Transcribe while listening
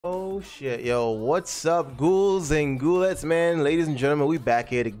Oh shit, yo, what's up, ghouls and ghoulettes, man? Ladies and gentlemen, we back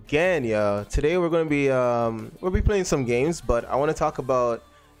here again, yo. Today we're gonna be we'll be playing some games, but I want to talk about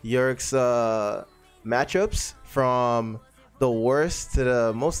Yorick's matchups from the worst to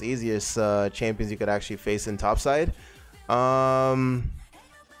the most easiest champions you could actually face in topside. Um,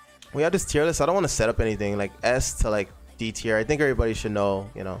 we have this tier list. I don't want to set up anything like S to like D tier. I think everybody should know,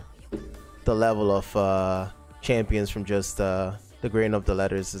 the level of champions from just the grading of the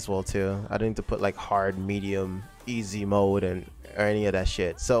letters as well too. I don't need to put like hard, medium, easy mode and or any of that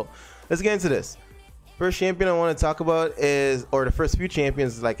shit. So let's get into this. First champion I want to talk about is, or the first few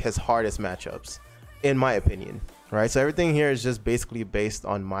champions, like his hardest matchups, in my opinion. Right. So everything here is just basically based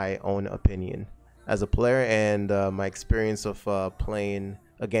on my own opinion as a player and my experience of playing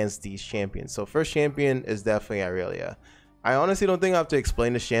against these champions. So first champion is definitely Aurelia. I honestly don't think I have to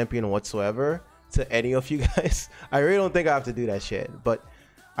explain this champion whatsoever to any of you guys. I really don't think I have to do that shit, but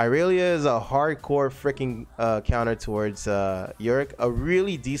Aurelia is a hardcore freaking counter towards Yorick. A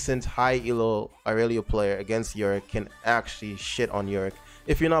really decent high elo Aurelia player against Yorick can actually shit on Yorick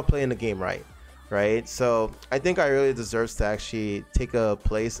if you're not playing the game right? So I think Aurelia deserves to actually take a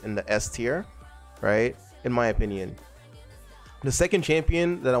place in the S tier, right? In my opinion. The second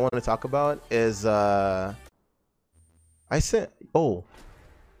champion that I want to talk about is oh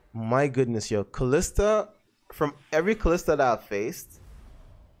my goodness, yo, Callista. From every Callista that I've faced,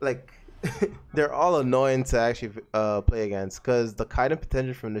 like they're all annoying to actually play against, because the kind of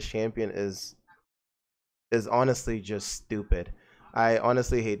potential from this champion is honestly just stupid. I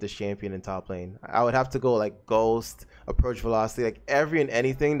honestly hate this champion in top lane. I would have to go like Ghost, Approach Velocity, like every and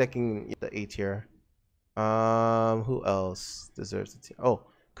anything that can get the A tier. Who else deserves it? Oh,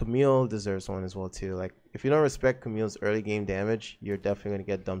 Camille deserves one as well too. Like if you don't respect Camille's early game damage, you're definitely gonna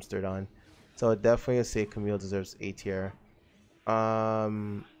get dumpstered on. So definitely gonna say Camille deserves A tier.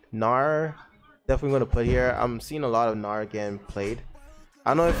 Nar, definitely gonna put here. I'm seeing a lot of Nar getting played.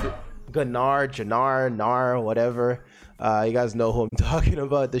 I don't know if Ganar, Janar, Nar, whatever. You guys know who I'm talking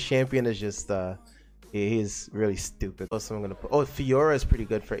about. The champion is just he's really stupid. So I'm gonna put. Oh, Fiora is pretty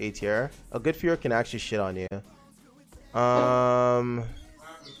good for A tier. A good Fiora can actually shit on you. What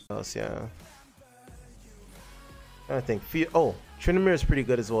else? Yeah. I think. Oh, Tryndamere is pretty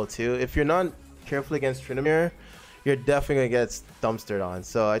good as well too. If you're not careful against Tryndamere, you're definitely gonna get dumpstered on.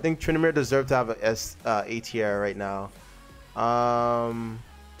 So I think Tryndamere deserves to have a A tier right now. Trying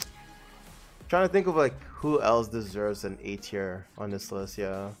to think of like who else deserves an A tier on this list.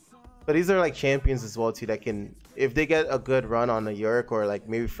 Yeah. But these are like champions as well too that can, if they get a good run on a Yorick, or like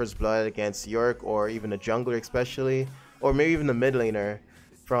maybe first blood against Yorick, or even a jungler especially, or maybe even the mid laner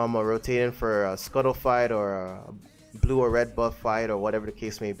from rotating for a scuttle fight or a blue or red buff fight or whatever the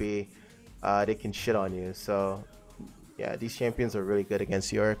case may be, they can shit on you. So yeah, these champions are really good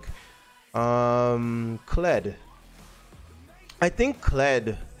against Yorick. Kled. I think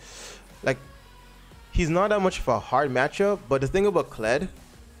Kled, like, he's not that much of a hard matchup, but the thing about Kled,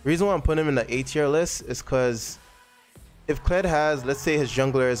 the reason why I'm putting him in the A tier list is because if Kled has, let's say his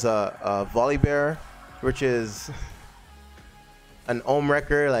jungler is a Volibear, which is an Ohm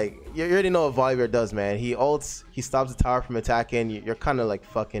Wrecker, like you already know what Volibear does, man. He ults, he stops the tower from attacking, you're kind of like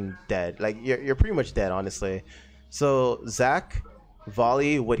fucking dead. Like you're pretty much dead, honestly. So Zac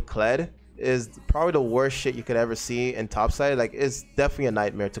Volley with Kled is probably the worst shit you could ever see in topside. Like it's definitely a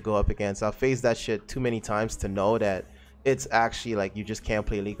nightmare to go up against. I've faced that shit too many times to know that it's actually like you just can't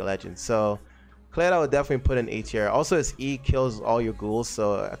play League of Legends. So Kled I would definitely put in A tier. Also his E kills all your ghouls,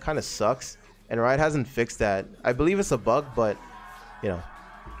 so it kind of sucks. And Riot hasn't fixed that. I believe it's a bug, but you know,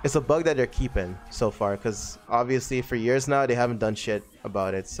 it's a bug that they're keeping so far, because obviously for years now they haven't done shit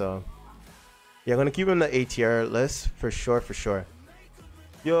about it. So yeah, I'm gonna keep him in the A tier list for sure.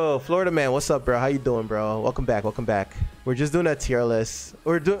 Yo, Florida man, what's up, bro? How you doing, bro? Welcome back. We're just doing a tier list.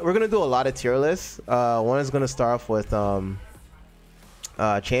 We're gonna do a lot of tier lists. One is gonna start off with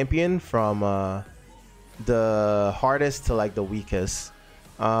champion from the hardest to like the weakest.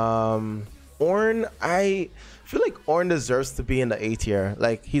 Ornn, I feel like Ornn deserves to be in the A tier.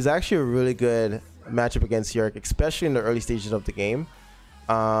 Like he's actually a really good matchup against Yorick, especially in the early stages of the game.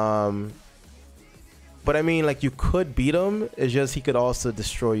 But I mean, like, you could beat him. It's just he could also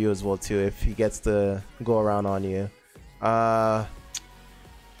destroy you as well too if he gets to go around on you. I'm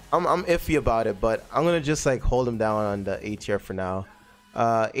iffy about it, but I'm gonna just like hold him down on the A tier for now.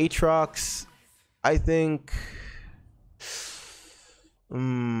 Aatrox, I think.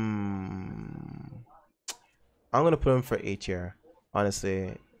 I'm gonna put him for A tier.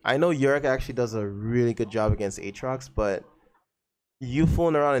 Honestly, I know Yorick actually does a really good job against Aatrox, but you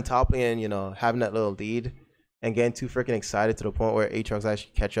fooling around in top lane, you know, having that little lead, and getting too freaking excited to the point where Aatrox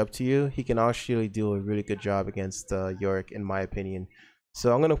actually catch up to you, he can actually do a really good job against Yorick, in my opinion.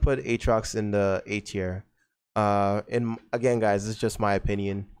 So I'm gonna put Aatrox in the A tier. And again, guys, this is just my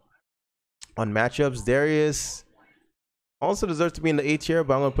opinion on matchups. Darius also deserves to be in the A tier,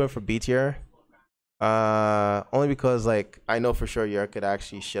 but I'm gonna put him for B tier. Only because like I know for sure Yorick could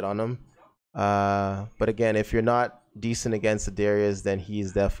actually shit on him. But again, if you're not decent against the Darius, then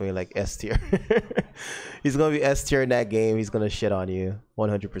he's definitely like S tier. He's gonna be S tier in that game. He's gonna shit on you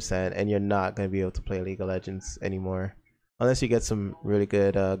 100%, and you're not gonna be able to play League of Legends anymore unless you get some really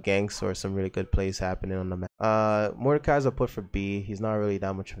good ganks or some really good plays happening on the map. Mordekaiser I'll put for B. He's not really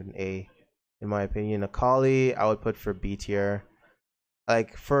that much of an A, in my opinion. Akali I would put for B tier.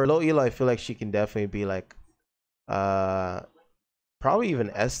 Like for low elo, I feel like she can definitely be like probably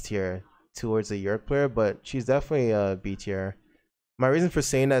even S tier towards a Yorick player, but she's definitely a B tier. My reason for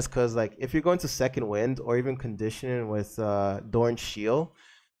saying that is because like if you're going to second wind or even conditioning with Dorn Shield,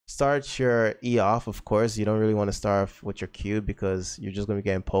 start your E off. Of course, you don't really want to start off with your Q because you're just gonna be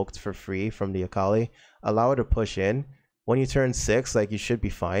getting poked for free from the Akali. Allow her to push in. When you turn 6, like you should be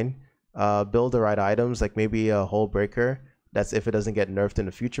fine. Build the right items, like maybe a Hole Breaker. That's if it doesn't get nerfed in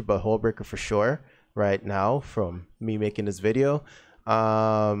the future, but Hole Breaker for sure right now from me making this video.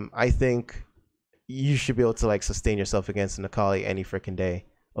 I think you should be able to like sustain yourself against an Akali any freaking day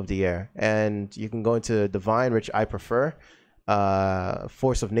of the year, and you can go into Divine, which I prefer,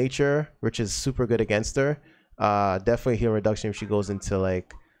 Force of Nature, which is super good against her, definitely heal reduction if she goes into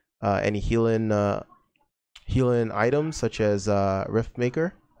like any healing items such as Rift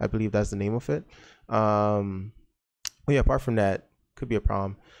Maker, I believe that's the name of it. Yeah, apart from that, could be a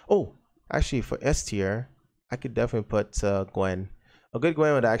problem. Oh, actually for S tier, I could definitely put Gwen. A good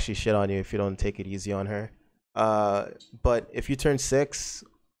Gwen would actually shit on you if you don't take it easy on her. But if you turn 6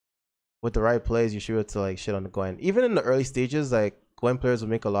 with the right plays, you should be able to like shit on the Gwen. Even in the early stages, like Gwen players will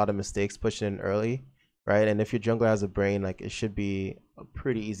make a lot of mistakes pushing in early, right? And if your jungler has a brain, like it should be a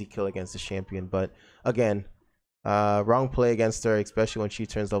pretty easy kill against the champion. But again, wrong play against her, especially when she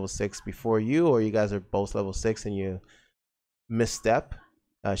turns level 6 before you, or you guys are both level 6 and you misstep,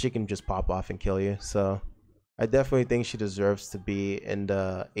 she can just pop off and kill you. So I definitely think she deserves to be in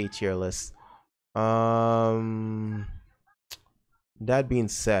the A tier list. That being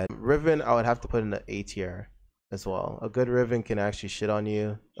said, Riven I would have to put in the A tier as well. A good Riven can actually shit on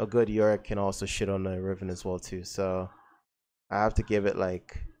you. A good Yorick can also shit on the Riven as well too. So I have to give it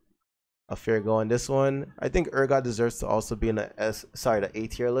like a fair go on this one. I think Urgot deserves to also be in the the A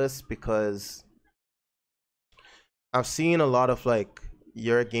tier list because I've seen a lot of like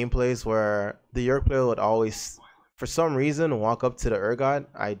Yorick gameplays where the Yorick player would always, for some reason, walk up to the Urgot.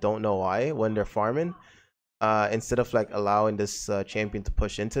 I don't know why, when they're farming, instead of like allowing this champion to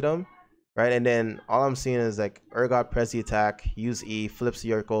push into them, right? And then all I'm seeing is like Urgot press the attack, use E, flips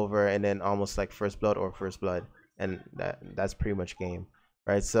Yorick over, and then almost like first blood, and that's pretty much game,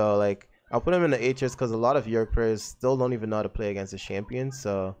 right? So like I'll put him in the A tier because a lot of Yorick players still don't even know how to play against the champion,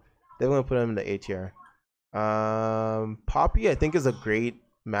 so they're gonna put him in the A tier. Poppy I think is a great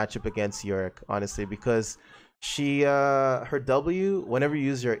matchup against Yorick, honestly, because she her W, whenever you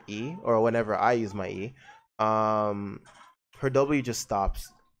use your E or whenever I use my E, her W just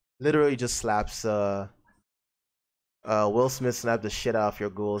stops, literally just slaps Will Smith snap the shit out of your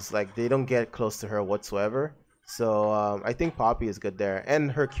ghouls. Like they don't get close to her whatsoever. So I think Poppy is good there, and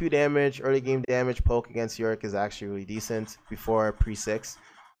her Q damage, early game damage poke against Yorick is actually really decent before pre-6.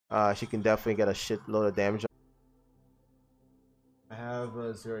 She can definitely get a shitload of damage. I have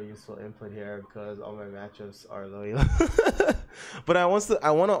zero useful input here because all my matchups are low elo. But I want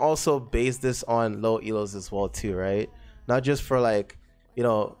to also base this on low elos as well too, right? Not just for like, you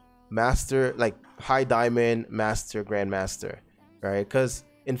know, master, like high diamond, master, grandmaster, right? Because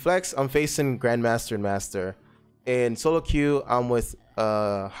in flex I'm facing grandmaster and master. In solo queue I'm with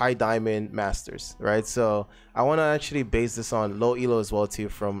high diamond masters, right? So I want to actually base this on low elo as well too,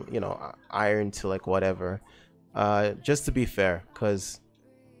 from, you know, iron to like whatever, just to be fair, because,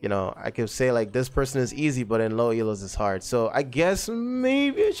 you know, I could say like this person is easy but in low elos is hard. So I guess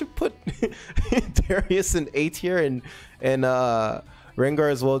maybe I should put Darius in A tier and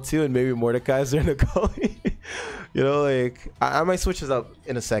Rengar as well too, and maybe Mordekaiser and Akali. You know, like I might switch this up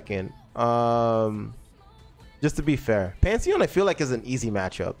in a second. Just to be fair, Pantheon I feel like is an easy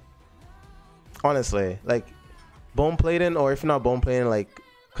matchup, honestly. Like bone plating, or if not bone plating, like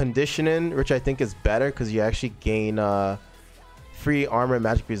conditioning, which I think is better because you actually gain free armor and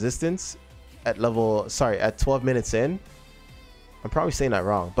magic resistance at 12 minutes in. I'm probably saying that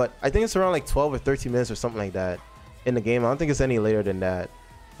wrong, but I think it's around like 12 or 13 minutes or something like that in the game. I don't think it's any later than that.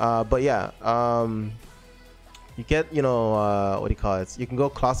 But yeah, You get, you know, what do you call it? You can go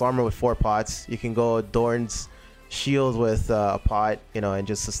Class Armor with 4 pots. You can go Dorn's Shield with a pot, you know, and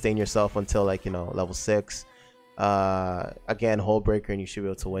just sustain yourself until, like, you know, level 6. Again, Hole Breaker, and you should be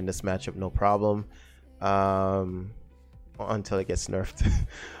able to win this matchup no problem. Until it gets nerfed.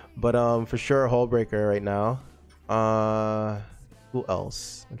 But for sure, Hole Breaker right now. Who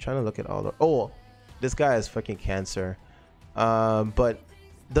else? I'm trying to look at all the... Oh, this guy is fucking cancer. But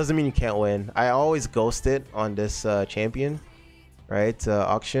doesn't mean you can't win. I always ghost it on this champion, right?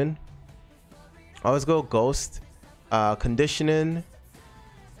 Auction. I always go ghost. Condition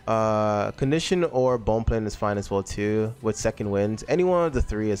or bone plane is fine as well too. With second wind, any one of the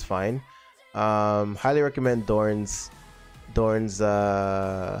 3 is fine. Highly recommend Dorn's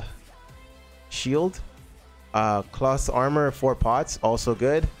shield. Class armor 4 pots, also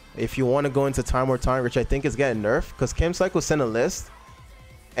good. If you want to go into Time War Tonic, which I think is getting nerfed, because Chem Cycle sent a list,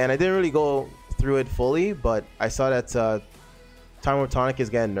 and I didn't really go through it fully, but I saw that Time War Tonic is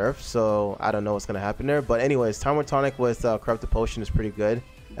getting nerfed, so I don't know what's gonna happen there. But anyways, Time War Tonic with Corrupted Potion is pretty good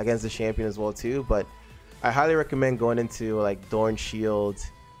against the champion as well too. But I highly recommend going into like Dorn Shield,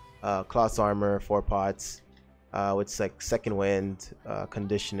 Class Armor 4 pots, with like second wind,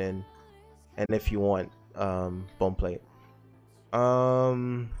 conditioning, and if you want bone plate.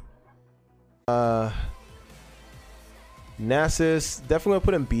 Nasus, definitely gonna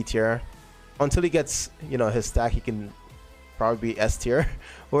put him B tier until he gets, you know, his stack. He can probably be S tier.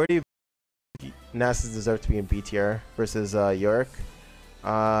 Where do you Nasus deserve to be in B tier versus Yorick?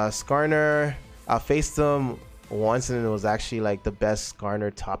 Skarner, I faced him once and it was actually like the best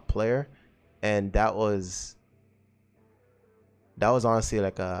Skarner top player, and that was honestly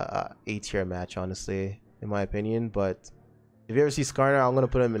like a A tier match, honestly, in my opinion. But if you ever see Skarner, I'm gonna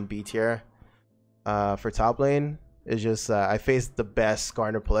put him in B tier. For top lane, it's just I faced the best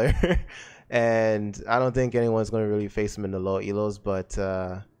Skarner player, and I don't think anyone's gonna really face him in the low elos. But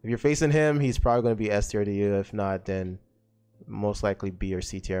if you're facing him, he's probably gonna be S tier to you. If not, then most likely B or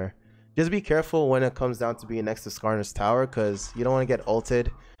C tier. Just be careful when it comes down to being next to Skarner's tower, because you don't want to get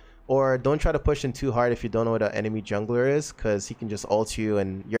ulted. Or don't try to push in too hard if you don't know what an enemy jungler is, because he can just ult you.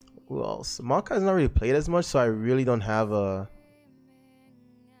 And you're... Who else? Maokai's not really played as much, so I really don't have a...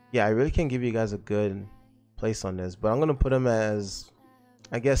 Yeah, I really can't give you guys a good place on this, but I'm gonna put him as,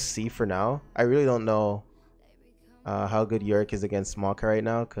 I guess, C for now. I really don't know how good Yorick is against Maokai right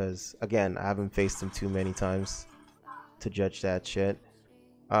now, because again, I haven't faced him too many times to judge that shit.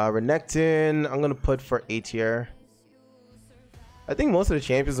 Renekton, I'm gonna put for A tier. I think most of the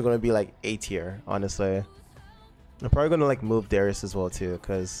champions are gonna be like A tier, honestly. I'm probably gonna like move Darius as well too,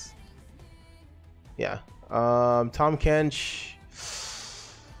 because yeah. Tom Kench.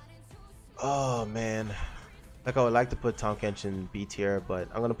 Oh man, like I would like to put Tom Kench in B tier, but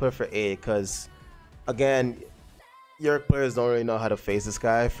I'm gonna put it for A, because again, Yorick players don't really know how to face this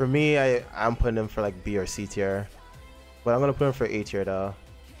guy. For me, I'm putting him for like B or C tier, but I'm gonna put him for A tier though.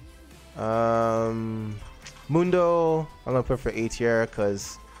 Mundo, I'm gonna put for A tier,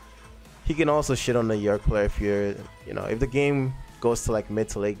 because he can also shit on the Yorick player if you're, you know, if the game goes to like mid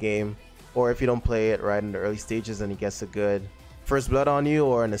to late game, or if you don't play it right in the early stages and he gets a good first blood on you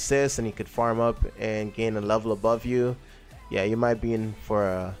or an assist and he could farm up and gain a level above you. Yeah, you might be in for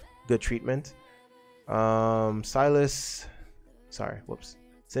a good treatment. Silas, sorry, whoops.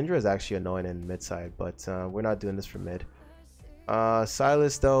 Syndra is actually annoying in mid side, but we're not doing this for mid.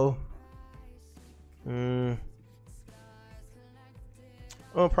 Silas though,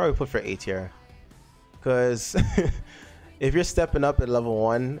 I'll probably put for A tier, because if you're stepping up at level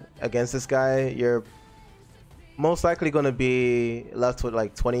 1 against this guy, you're most likely going to be left with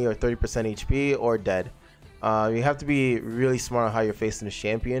like 20 or 30% HP or dead. You have to be really smart on how you're facing the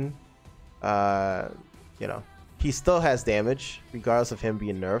champion. You know, he still has damage regardless of him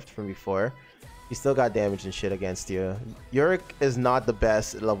being nerfed from before. He still got damage and shit against you. Yorick is not the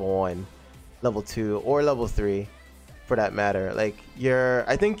best at level 1, level 2, or level 3 for that matter. Like,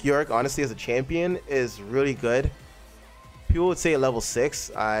 I think Yorick honestly as a champion is really good. People would say at level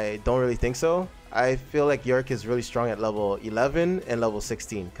 6. I don't really think so. I feel like Yorick is really strong at level 11 and level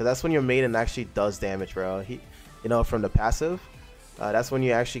 16, because that's when your maiden actually does damage, bro. He, you know, from the passive, that's when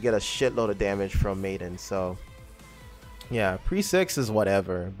you actually get a shitload of damage from maiden. So yeah, pre 6 is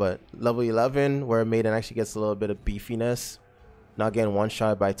whatever, but level 11, where maiden actually gets a little bit of beefiness, not getting one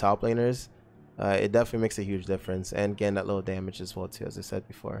shot by top laners, it definitely makes a huge difference, and getting that little damage as well too, as I said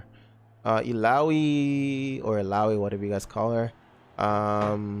before. Ilawi, or Ilawi, whatever you guys call her.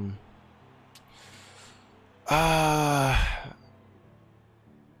 I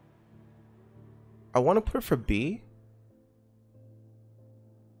want to put her for B,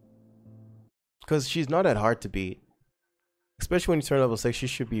 because she's not that hard to beat. Especially when you turn level 6, she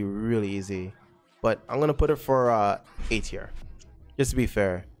should be really easy. But I'm going to put her for A tier. Just to be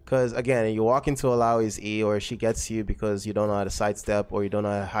fair. Because, again, you walk into Alawi's E, or she gets you because you don't know how to sidestep, or you don't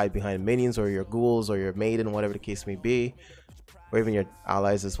know how to hide behind minions, or your ghouls, or your maiden, whatever the case may be. Or even your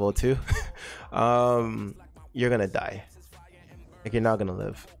allies as well, too. You're going to die. Like, you're not going to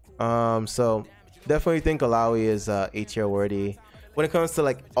live. So, definitely think Alawi is A tier worthy when it comes to,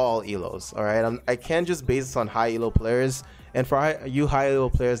 like, all elos, alright? I can't just base this on high elo players. And for you high elo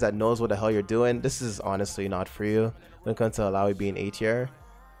players that knows what the hell you're doing, this is honestly not for you when it comes to Alawi being A tier.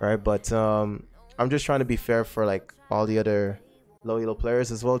 Right, but I'm just trying to be fair for like all the other low elo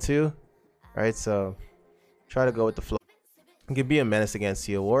players as well too. Right, so try to go with the flow. It could be a menace against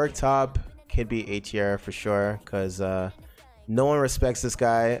you. Yorick top could be A tier for sure, because no one respects this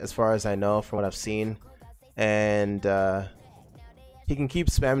guy as far as I know from what I've seen, and he can keep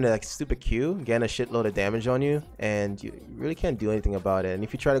spamming like stupid Q, getting a shitload of damage on you, and you really can't do anything about it. And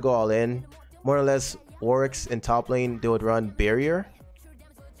if you try to go all in, more or less Yorick's in top lane, they would run barrier.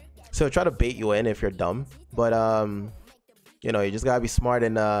 So try to bait you in if you're dumb, but you know, you just gotta be smart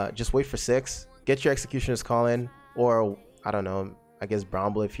and just wait for 6. Get your Executioner's Call in, or I don't know, I guess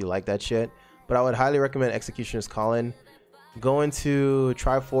Bramble if you like that shit. But I would highly recommend Executioner's Call in. Go into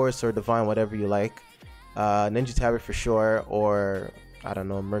Triforce or Divine, whatever you like. Ninja Tabby for sure, or I don't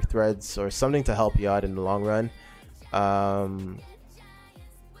know, Merc Threads or something to help you out in the long run.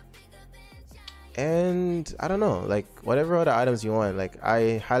 And I don't know, like whatever other items you want. Like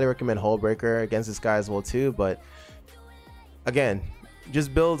I highly recommend Hullbreaker against this guy as well too, but again,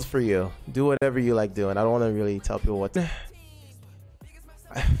 just builds for you. Do whatever you like doing. I don't want to really tell people what to...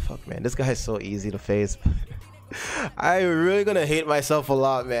 Fuck man, this guy is so easy to face. I'm really gonna hate myself a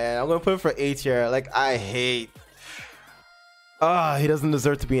lot, man. I'm gonna put him for A tier. Like I hate he doesn't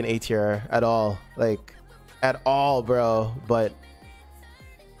deserve to be an A tier at all, like at all, bro. But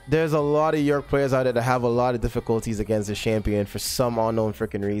there's a lot of Yorick players out there that have a lot of difficulties against the champion for some unknown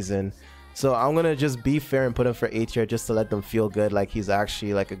freaking reason. So I'm gonna just be fair and put him for A tier just to let them feel good, like he's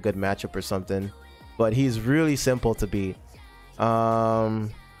actually like a good matchup or something. But he's really simple to beat,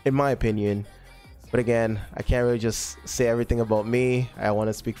 in my opinion. But again, I can't really just say everything about me. I want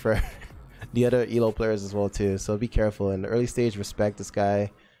to speak for the other elo players as well too. So be careful. In the early stage, respect this guy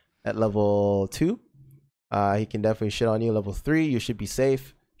at level 2. He can definitely shit on you. Level 3, you should be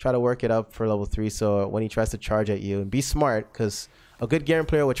safe. Try to work it up for level 3, so when he tries to charge at you, and be smart, because a good Garen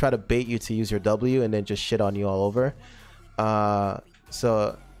player would try to bait you to use your W and then just shit on you all over.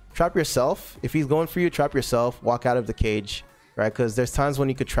 So trap yourself. If he's going for you, trap yourself. Walk out of the cage, right? Because there's times when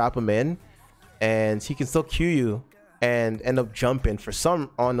you could trap him in and he can still Q you and end up jumping for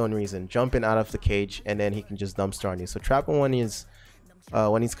some unknown reason, jumping out of the cage, and then he can just dumpster on you. So trap him when he's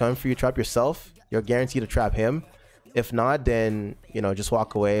coming for you. Trap yourself. You're guaranteed to trap him. If not, then, you know, just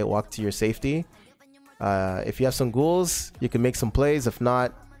walk away, walk to your safety. If you have some ghouls, you can make some plays. If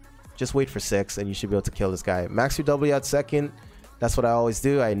not, just wait for 6 and you should be able to kill this guy. Max your W out second. That's what I always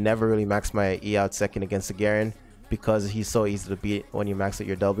do. I never really max my E out second against the Garen because he's so easy to beat when you max out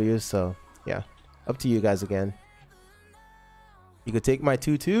your W. So yeah, up to you guys again. You could take my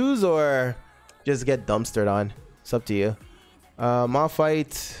 2-2s or just get dumpstered on. It's up to you.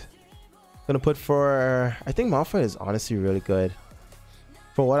 Malphite, gonna put for... I think Malphite is honestly really good.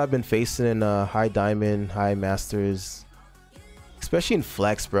 For what I've been facing in high diamond, high masters, especially in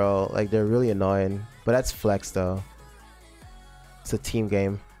flex, bro. Like, they're really annoying. But that's flex, though. It's a team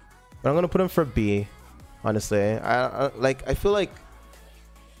game. But I'm gonna put him for B, honestly. I feel like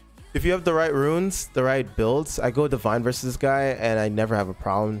if you have the right runes, the right builds, I go Divine versus this guy, and I never have a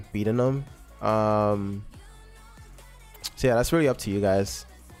problem beating him. So yeah, that's really up to you guys.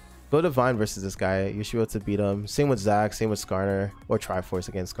 Go Divine versus this guy. You should be able to beat him. Same with Zac, same with Skarner, or Triforce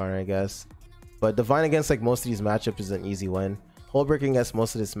against Skarner, I guess. But Divine against like most of these matchups is an easy win. Hullbreaker against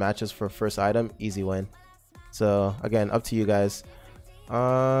most of these matches for first item, easy win. So again, up to you guys.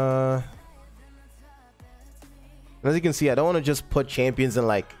 As you can see, I don't want to just put champions in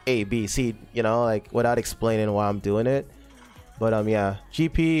like A, B, C, you know, like without explaining why I'm doing it. But yeah,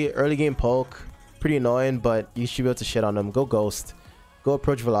 GP early game poke, pretty annoying, but you should be able to shit on them. Go Ghost, go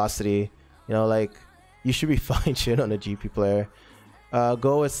approach velocity. You know, like you should be fine shit on a GP player.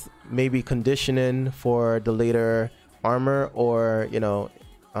 Go with maybe conditioning for the later armor, or you know,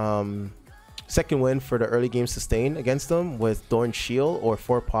 second win for the early game sustain against them with Thorn Shield or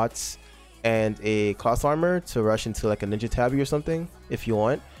 4 pots and a cloth armor to rush into like a Ninja Tabby or something if you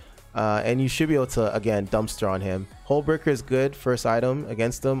want. And you should be able to, again, dumpster on him. Hullbreaker is good first item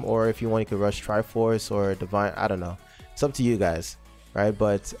against them, or if you want, you could rush Triforce or Divine. I don't know. It's up to you guys. right?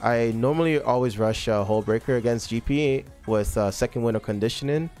 But I normally always rush Hullbreaker against GP with second wind of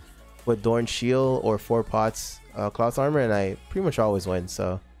conditioning with Dorn Shield or 4 pots Cloth Armor, and I pretty much always win,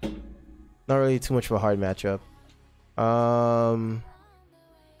 so not really too much of a hard matchup.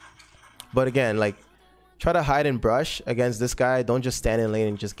 But again, like, try to hide and brush against this guy. Don't just stand in lane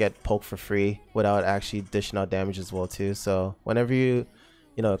and just get poked for free without actually dishing out damage as well too. So whenever you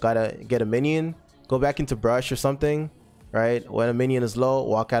know, gotta get a minion, go back into brush or something, right? When a minion is low,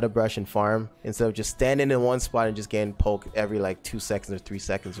 walk out of brush and farm instead of just standing in one spot and just getting poked every like 2 seconds or 3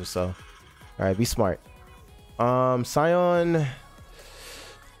 seconds or so. All right, be smart. Sion,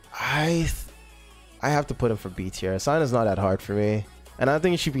 I have to put him for B tier. Sion is not that hard for me, and I don't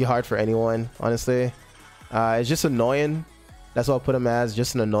think it should be hard for anyone, honestly. It's just annoying. That's what I'll put him as,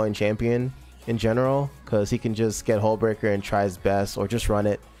 just an annoying champion in general, because he can just get Hullbreaker and try his best or just run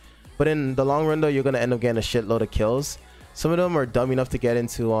it. But in the long run though, you're gonna end up getting a shitload of kills. Some of them are dumb enough to get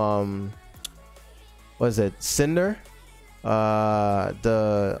into what is it, Cinder,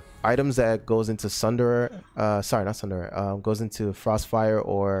 the items that goes into Sunderer, sorry, not Sunderer, goes into Frostfire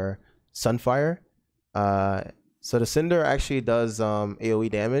or Sunfire. So the Cinder actually does AoE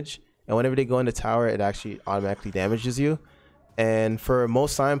damage, and whenever they go into tower, it actually automatically damages you. And for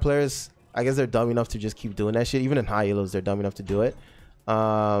most Sion players, I guess they're dumb enough to just keep doing that shit. Even in high elos, they're dumb enough to do it.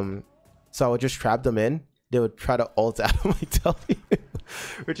 So I would just trap them in. They would try to ult out of my W,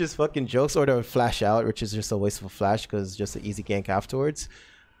 which is fucking jokes, or they would flash out, which is just a waste of a flash because it's just an easy gank afterwards.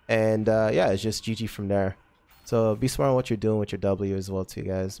 And yeah, it's just GG from there. So be smart on what you're doing with your W as well too,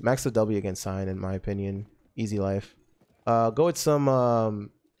 guys. Max the W against Sion, in my opinion. Easy life. Go with some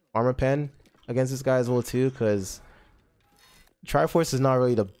armor pen against this guy as well too, because Triforce is not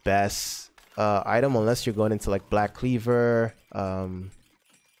really the best item unless you're going into like Black Cleaver, what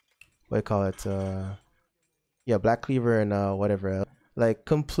do you call it, yeah, Black Cleaver and whatever else. Like,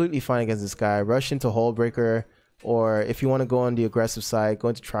 completely fine against this guy. Rush into Hullbreaker, or if you want to go on the aggressive side, go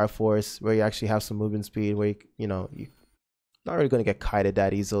into Triforce where you actually have some movement speed, where you're not really going to get kited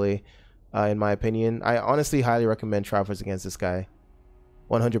that easily, in my opinion. I honestly highly recommend Triforce against this guy,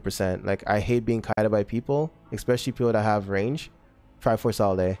 100%. Like, I hate being kited by people, especially people that have range. Triforce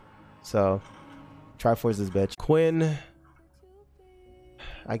all day. So Triforce this bitch. Quinn,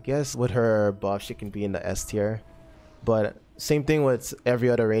 I guess with her buff she can be in the S tier, but same thing with every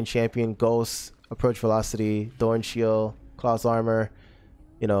other range champion. Ghost, approach velocity, Thorn Shield, Cloth Armor,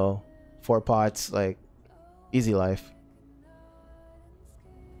 4 pots, like, easy life.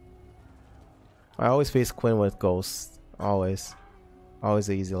 I always face Quinn with Ghost, always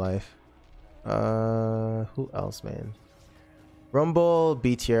an easy life. Who else, man? Rumble,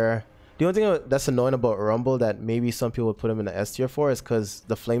 B tier. The only thing that's annoying about Rumble that maybe some people would put him in the S tier for is because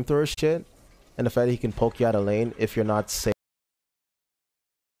the flamethrower shit and the fact that he can poke you out of lane if you're not safe.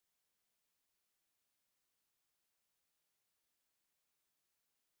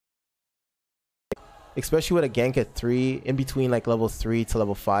 Especially with a gank at 3, in between like level 3 to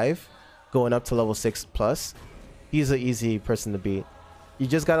level 5, going up to level 6 plus, he's an easy person to beat. You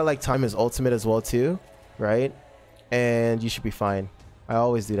just gotta like time his ultimate as well too, right? And you should be fine. I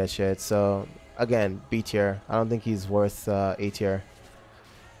always do that shit. So again, B tier. I don't think he's worth A tier,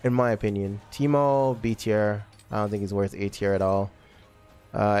 in my opinion. Teemo, B tier. I don't think he's worth A tier at all.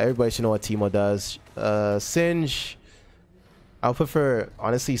 Everybody should know what Teemo does. Singe, I'll prefer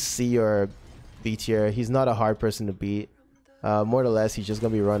honestly C or B tier. He's not a hard person to beat. More or less, he's just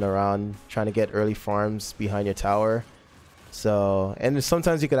gonna be running around trying to get early farms behind your tower. So, and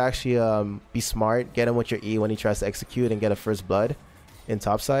sometimes you could actually be smart, get him with your E when he tries to execute and get a first blood in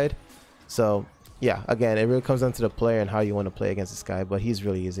topside. So yeah, again, it really comes down to the player and how you want to play against this guy, but he's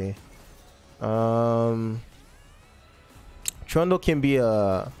really easy. Trundle can be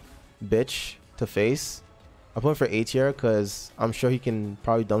a bitch to face. I'm playing for A tier because I'm sure he can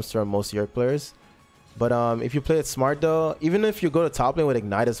probably dumpster on most Yorick players. But if you play it smart though, even if you go to top lane with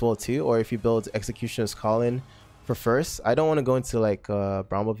Ignite as well too, or if you build Executioner's Call-In for first, I don't want to go into like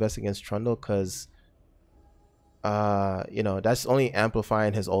Bramble Vest against Trundle because that's only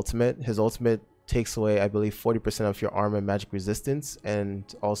amplifying his ultimate. His ultimate takes away, I believe, 40% of your armor and magic resistance, and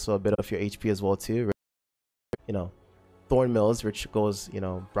also a bit of your HP as well too. Thorn Mills, which goes,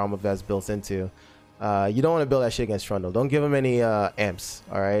 Bramble Vest built into. You don't want to build that shit against Trundle. Don't give him any amps,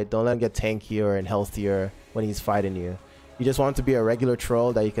 alright? Don't let him get tankier and healthier when he's fighting you. You just want him to be a regular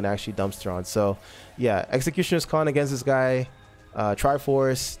troll that you can actually dumpster on. So yeah, Executioner's Con against this guy,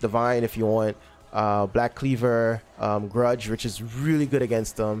 Triforce, Divine if you want, Black Cleaver, Grudge, which is really good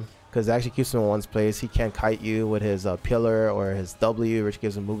against him because it actually keeps him in one's place. He can't kite you with his pillar or his W, which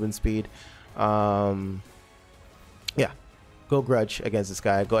gives him movement speed. Yeah, go Grudge against this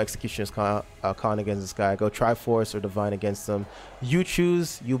guy. Go Executioner's Con against this guy. Go Triforce or Divine against them. You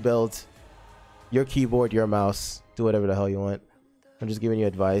choose, you build. Your keyboard, your mouse. Do whatever the hell you want. I'm just giving you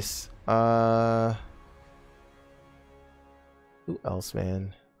advice. Who else,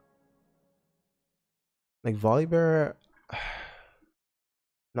 man? Like Volibear,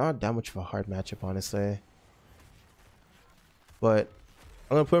 not that much of a hard matchup, honestly. But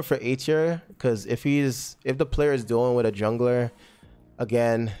I'm gonna put him for A tier because if the player is dueling with a jungler,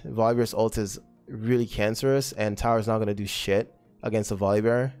 again, Volibear's ult is really cancerous, and Tower's not gonna do shit against a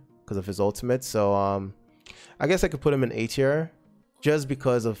Volibear because of his ultimate. So I guess I could put him in A tier just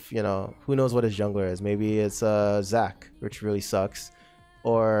because of, you know, who knows what his jungler is. Maybe it's Zac, which really sucks,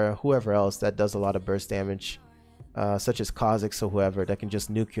 or whoever else that does a lot of burst damage, such as Kha'Zix or whoever that can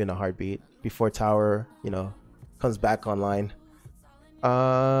just nuke you in a heartbeat before Tower, you know, comes back online.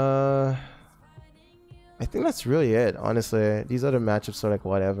 I think that's really it, honestly. These other matchups are like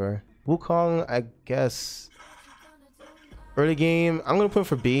whatever. Wukong, I guess early game I'm gonna put him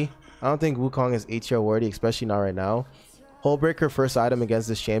for B. I don't think Wukong is A tier worthy, especially not right now. Hullbreaker first item against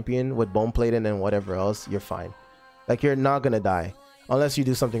this champion with bone plating and whatever else, you're fine. Like, you're not gonna die unless you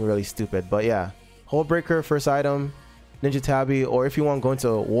do something really stupid. But yeah, Hullbreaker first item, Ninja Tabi, or if you want to go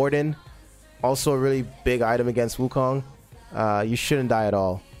into Warden, also a really big item against Wukong. You shouldn't die at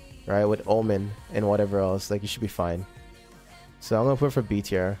all, right? With Omen and whatever else, like, you should be fine. So I'm gonna put it for B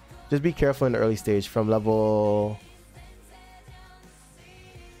tier. Just be careful in the early stage from level,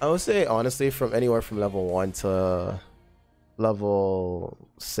 I would say honestly from anywhere from level 1 to level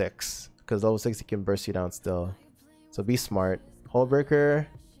 6, because level 6 it can burst you down still. So be smart. Hullbreaker,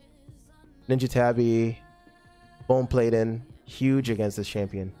 Ninja Tabi, bone plating, huge against this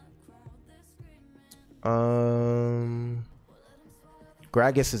champion.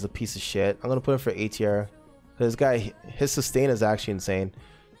 Gragas is a piece of shit. I'm gonna put him for A tier because this guy, his sustain is actually insane.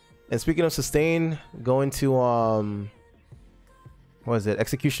 And speaking of sustain, go into what is it?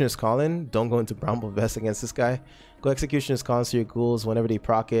 Executioner's Calling. Don't go into Bramble Vest against this guy. Go Executioner's Calling to your ghouls whenever they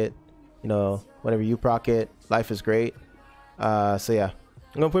proc it. You know, whenever you proc it, life is great. So yeah,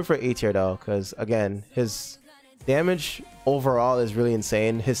 I'm gonna put it for A tier though, because again, his damage overall is really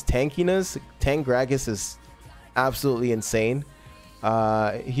insane. His tankiness, tank Gragas is absolutely insane.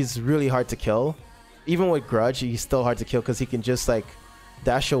 He's really hard to kill. Even with Grudge, he's still hard to kill because he can just like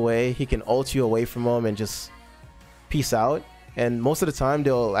dash away. He can ult you away from him and just peace out. And most of the time,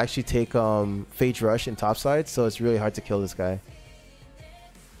 they'll actually take Phage Rush in topside, so it's really hard to kill this guy.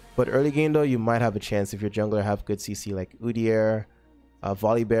 But early game though, you might have a chance if your jungler have good CC like Udyr,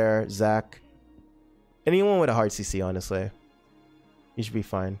 Volibear, Zac. Anyone with a hard CC, honestly. You should be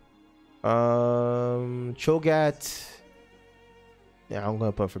fine. Cho'Gath. Yeah, I'm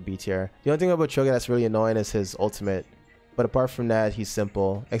gonna put him for B tier. The only thing about Cho'Gath that's really annoying is his ultimate. But apart from that, he's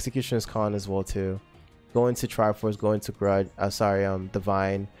simple. Executioner's Con as well too. Go into Triforce, go into Grudge,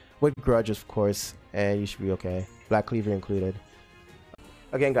 Divine. With Grudge, of course, and you should be okay. Black Cleaver included.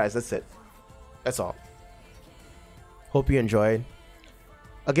 Again, guys, that's it. That's all. Hope you enjoyed.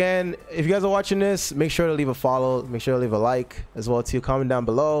 Again, if you guys are watching this, make sure to leave a follow. Make sure to leave a like as well too. Comment down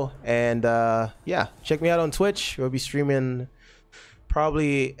below. And yeah, check me out on Twitch. We'll be streaming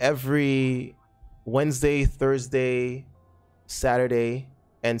probably every Wednesday, Thursday, Saturday,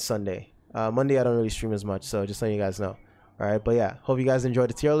 and Sunday. Monday I don't really stream as much, so just letting you guys know. All right, but yeah, hope you guys enjoyed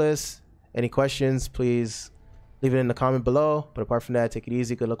the tier list. Any questions, please leave it in the comment below. But apart from that, take it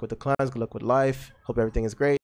easy. Good luck with the clans. Good luck with life. Hope everything is great.